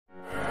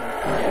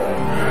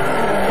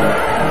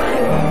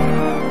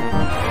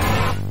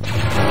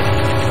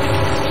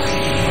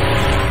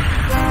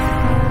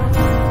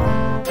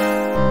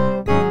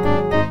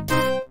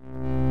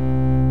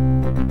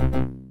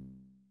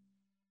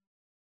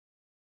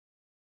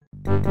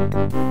A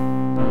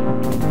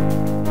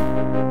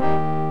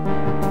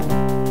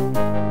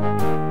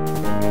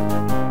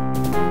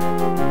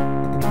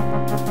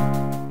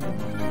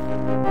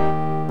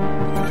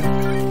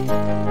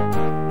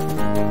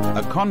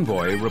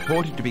convoy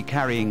reported to be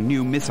carrying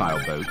new missile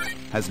boats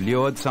has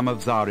lured some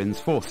of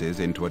Zaarin's forces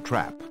into a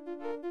trap.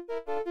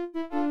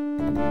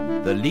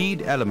 The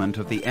lead element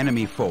of the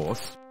enemy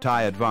force,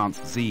 TIE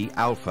Advanced Z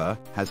Alpha,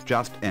 has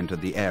just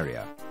entered the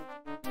area.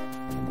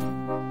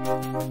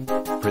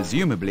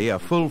 Presumably a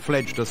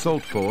full-fledged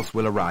assault force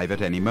will arrive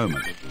at any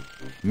moment.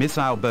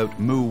 Missile boat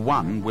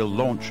Mu-1 will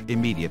launch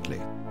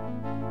immediately.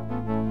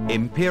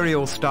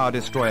 Imperial Star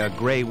Destroyer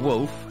Grey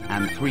Wolf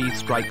and 3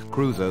 strike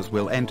cruisers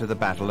will enter the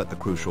battle at the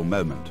crucial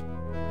moment.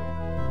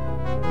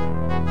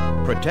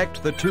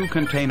 Protect the 2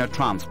 container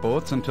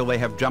transports until they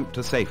have jumped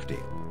to safety,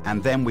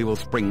 and then we will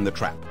spring the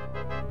trap.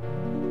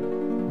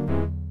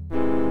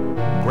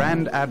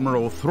 Grand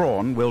Admiral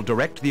Thrawn will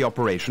direct the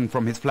operation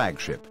from his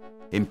flagship,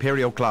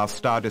 Imperial-class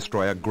Star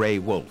Destroyer Grey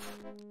Wolf.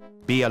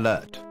 Be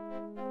alert.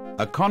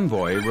 A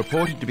convoy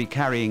reported to be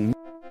carrying...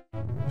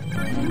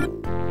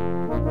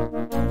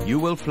 You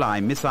will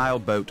fly missile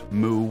boat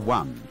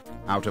Mu-1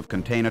 out of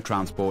container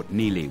transport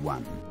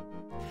Neely-1.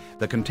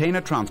 The container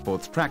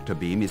transport's tractor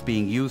beam is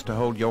being used to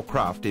hold your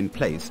craft in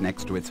place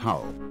next to its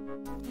hull.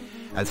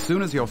 As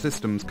soon as your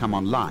systems come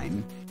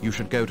online, you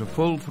should go to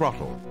full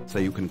throttle so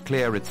you can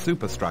clear its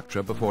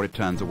superstructure before it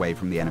turns away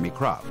from the enemy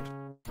craft.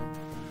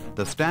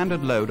 The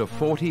standard load of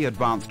 40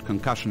 advanced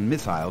concussion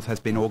missiles has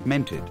been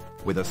augmented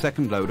with a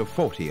second load of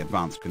 40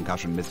 advanced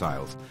concussion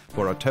missiles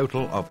for a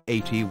total of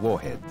 80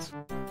 warheads.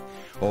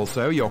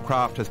 Also, your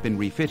craft has been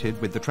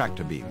refitted with the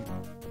tractor beam.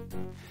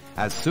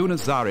 As soon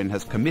as Zaarin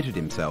has committed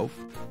himself,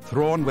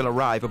 Thrawn will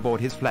arrive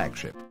aboard his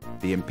flagship,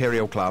 the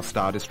Imperial-class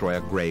Star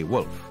Destroyer Grey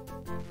Wolf.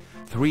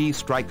 3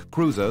 strike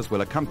cruisers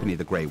will accompany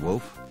the Grey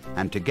Wolf,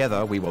 and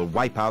together we will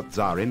wipe out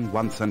Zaarin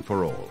once and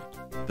for all.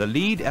 The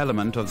lead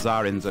element of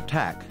Zaarin's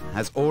attack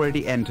has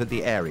already entered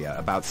the area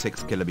about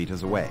 6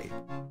 kilometers away.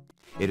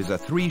 It is a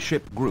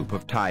 3-ship group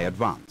of TIE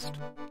Advanced.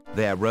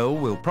 Their role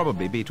will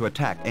probably be to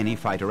attack any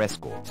fighter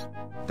escorts.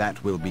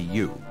 That will be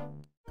you.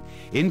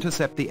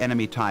 Intercept the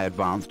enemy TIE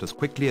Advanced as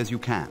quickly as you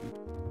can,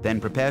 then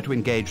prepare to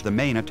engage the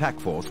main attack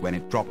force when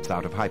it drops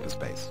out of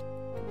hyperspace.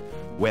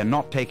 We're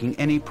not taking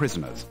any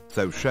prisoners,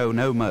 so show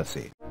no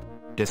mercy.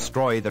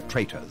 Destroy the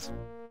traitors.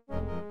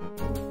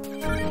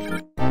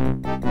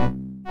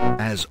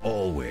 As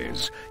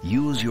always,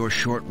 use your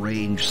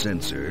short-range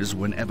sensors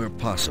whenever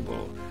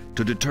possible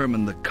to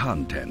determine the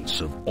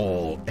contents of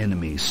all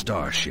enemy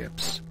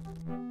starships.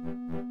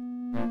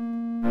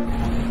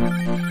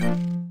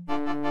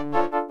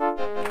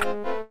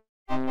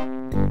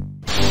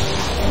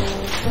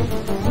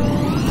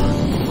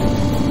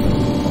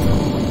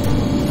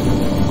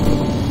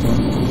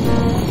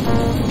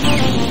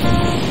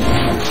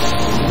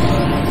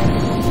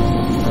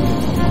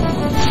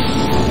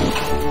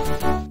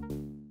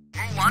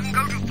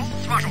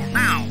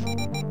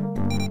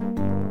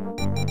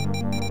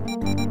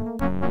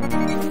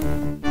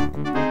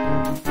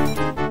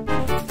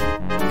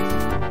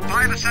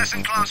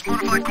 Assassin-class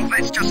modified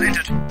corvettes just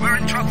entered. We're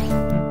in trouble.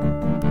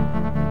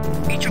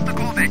 Each of the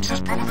corvettes is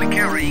probably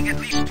carrying at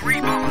least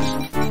 3 bombers.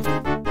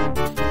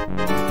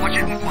 Watch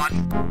it,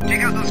 Mu-1.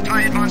 Take out those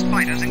TIE Advanced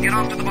fighters and get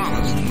after the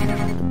bombers.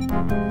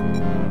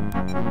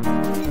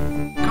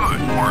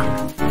 Good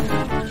work.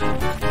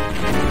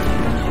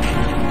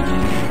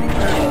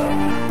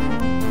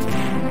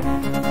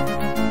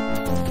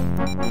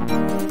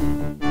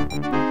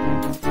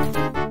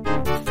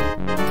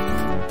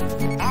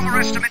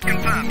 Estimate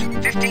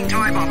confirmed. 15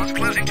 TIE bombers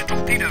closing to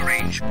torpedo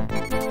range.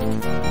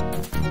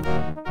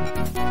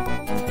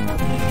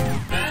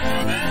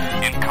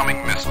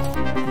 Incoming missile.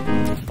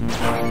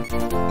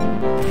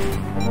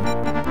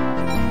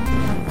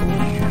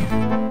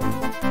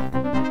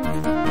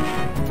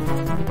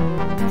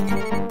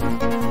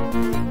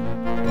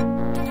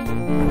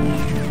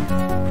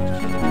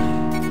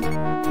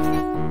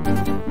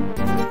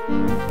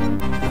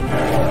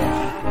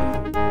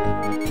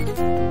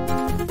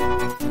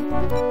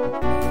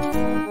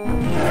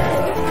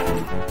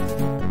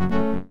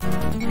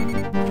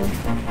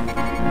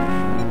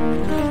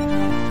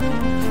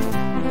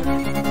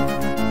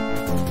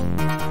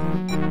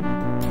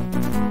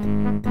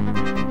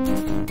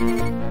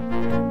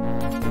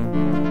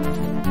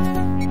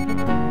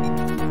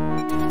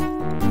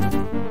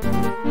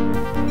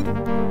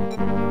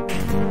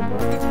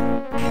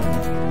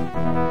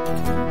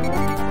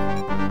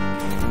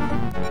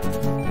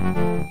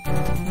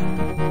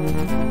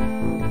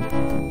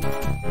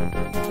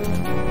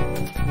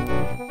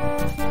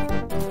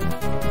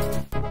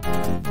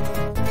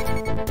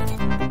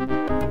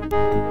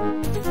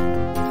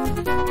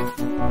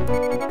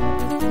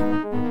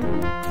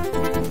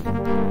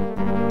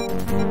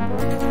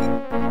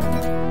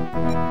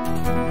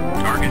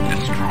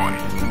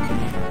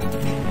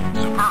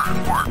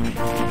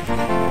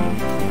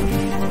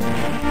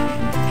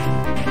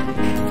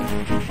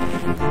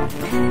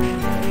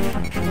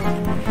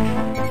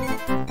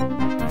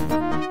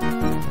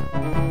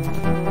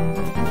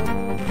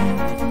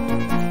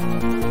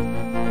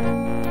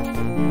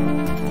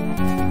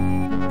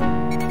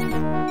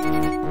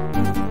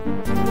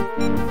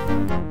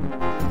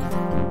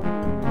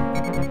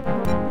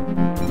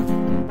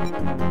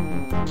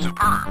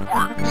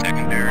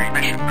 Secondary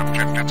mission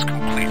objectives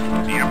complete.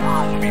 The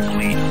Emperor will be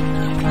pleased.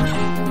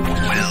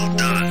 Well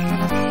done,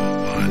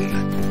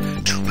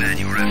 One. Too bad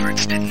your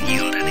efforts didn't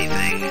yield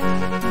anything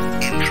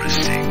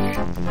interesting.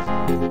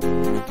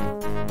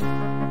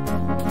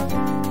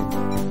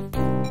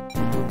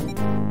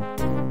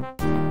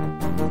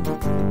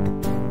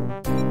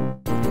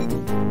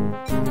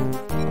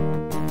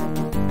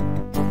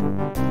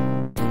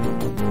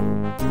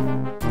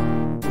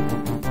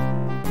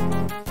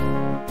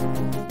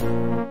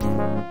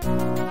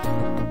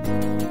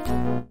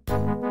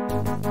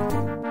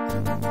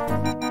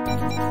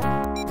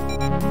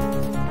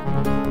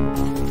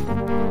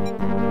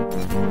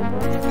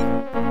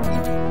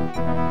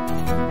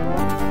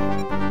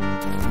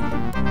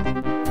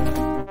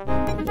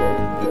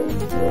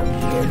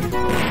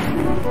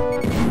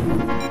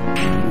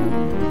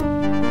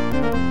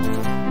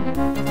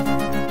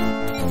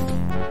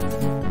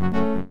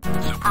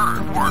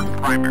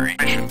 Primary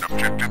mission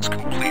objectives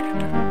completed.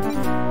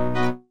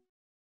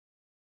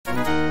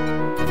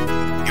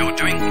 You're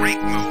doing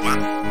great, Mu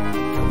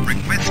 1.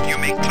 Request you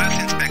make close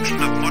inspection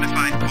of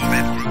modified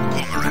corvette group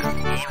Cormorant.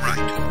 All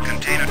right.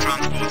 Container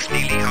transports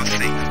nearly are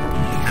safe.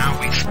 Now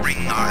we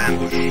spring our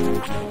ambush.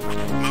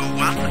 Mu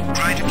 1,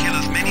 try to kill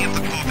as many of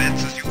the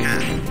corvettes as you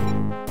can.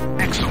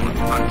 Excellent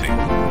hunting.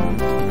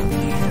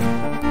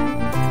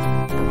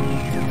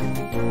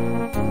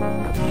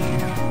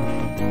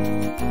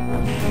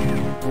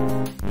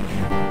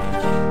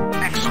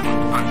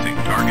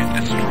 Target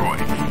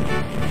destroyed.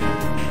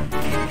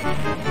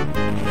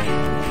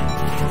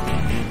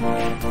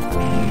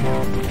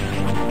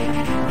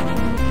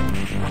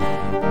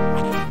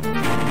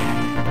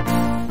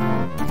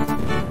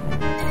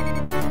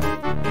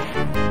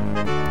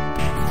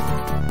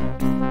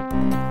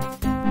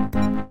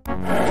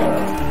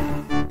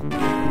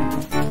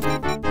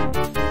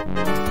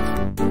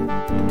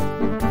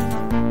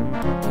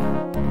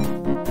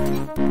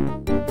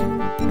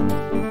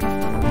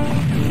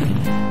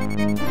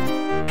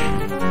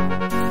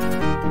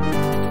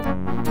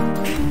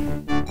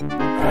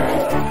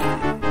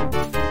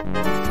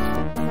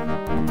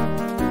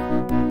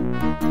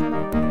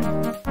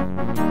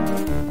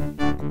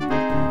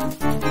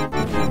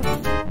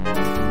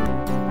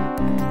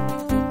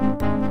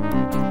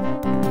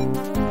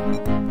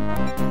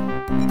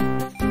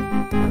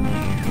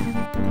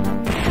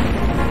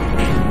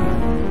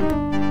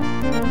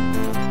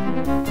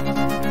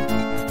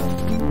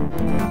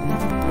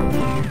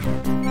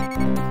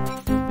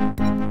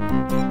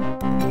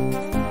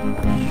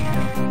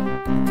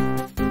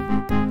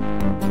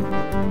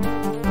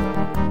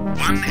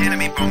 One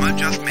enemy bomber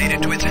just made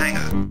it to its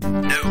hangar.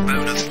 No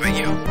bonus for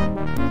you.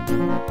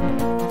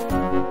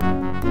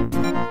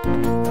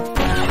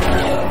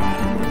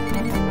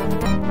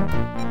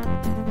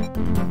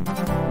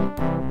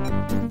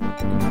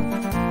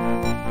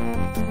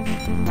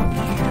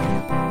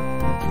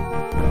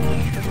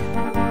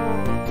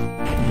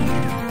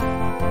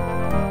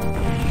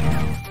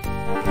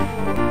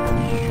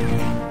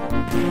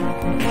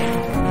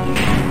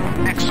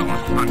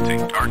 Excellent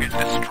hunting. Target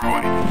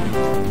destroyed.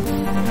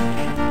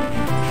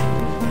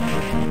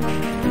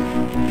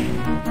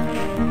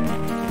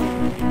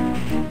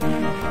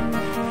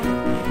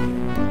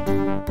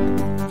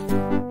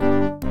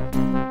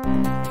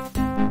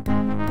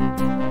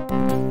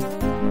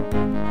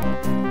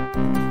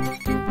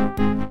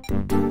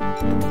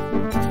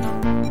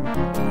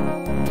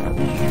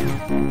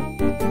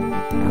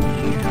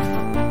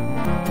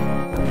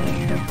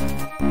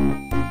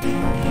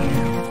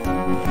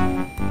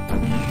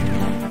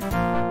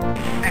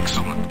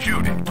 Excellent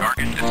shooting.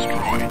 Target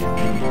destroyed.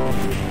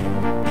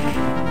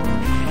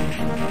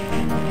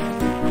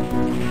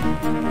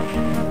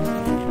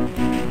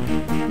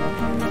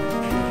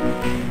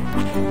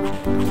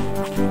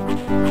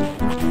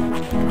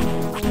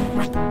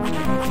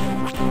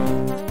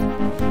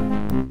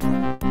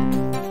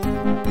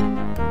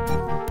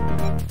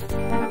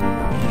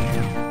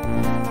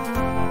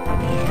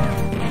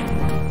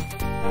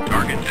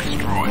 Target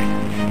destroyed.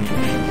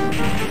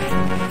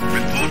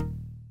 Report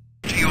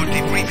to your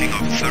debriefing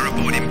officer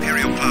aboard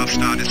Imperial-class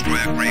Star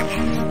Destroyer Grey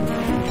Wolf.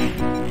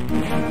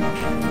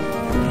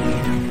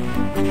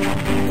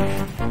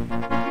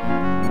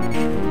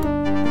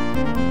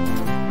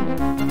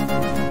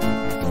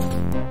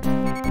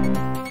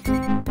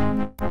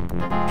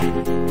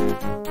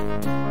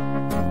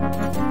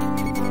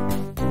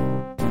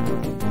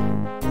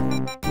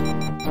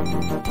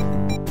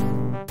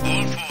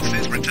 All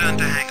forces return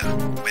to hangar.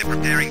 We're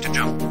preparing to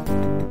jump.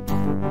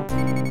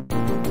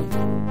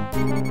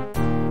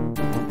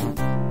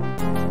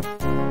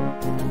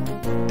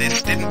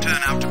 This didn't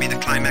turn out to be the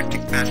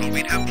climactic battle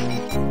we'd hoped for.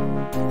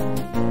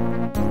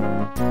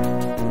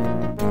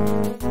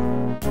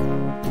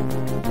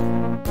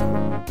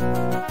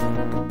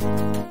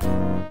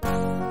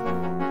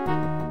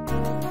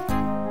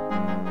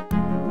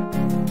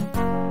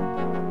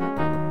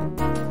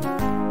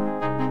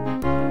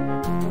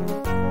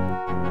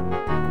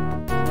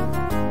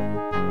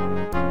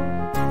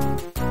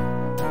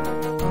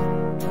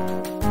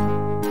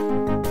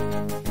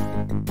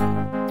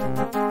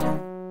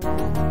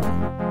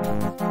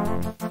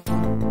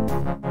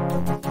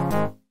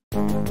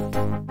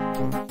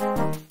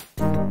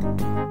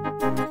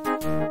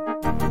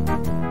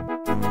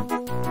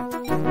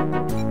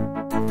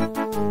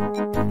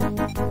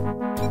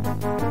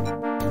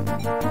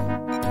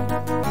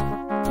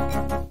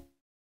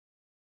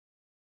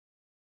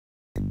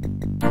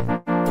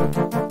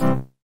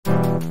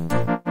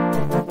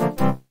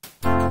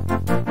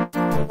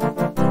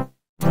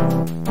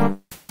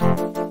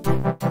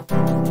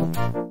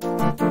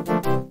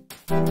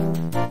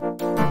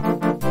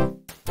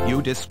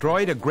 You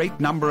destroyed a great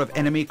number of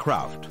enemy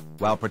craft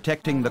while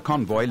protecting the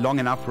convoy long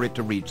enough for it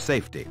to reach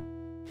safety.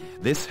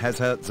 This has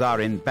hurt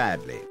Zaarin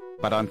badly,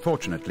 but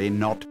unfortunately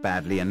not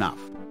badly enough.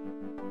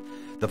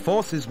 The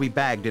forces we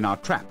bagged in our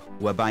trap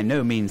were by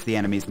no means the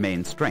enemy's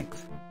main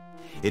strength.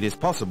 It is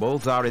possible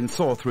Zaarin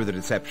saw through the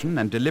deception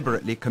and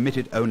deliberately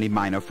committed only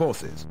minor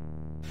forces.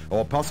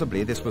 Or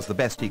possibly this was the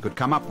best he could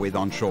come up with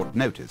on short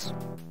notice.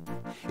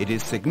 It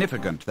is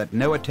significant that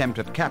no attempt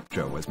at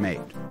capture was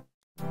made.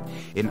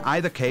 In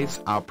either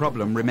case, our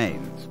problem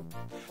remains.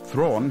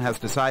 Thrawn has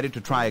decided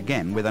to try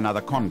again with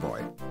another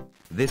convoy.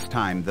 This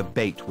time the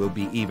bait will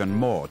be even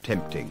more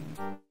tempting.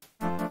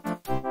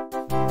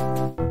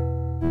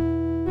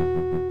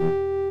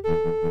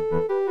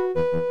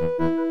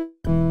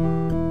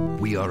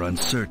 We are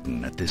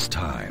uncertain at this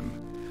time.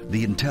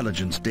 The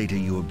intelligence data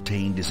you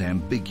obtained is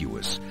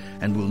ambiguous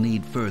and will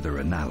need further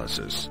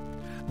analysis.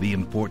 The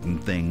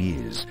important thing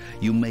is,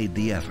 you made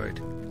the effort,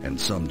 and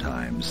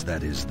sometimes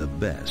that is the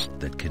best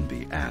that can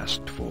be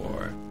asked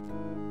for.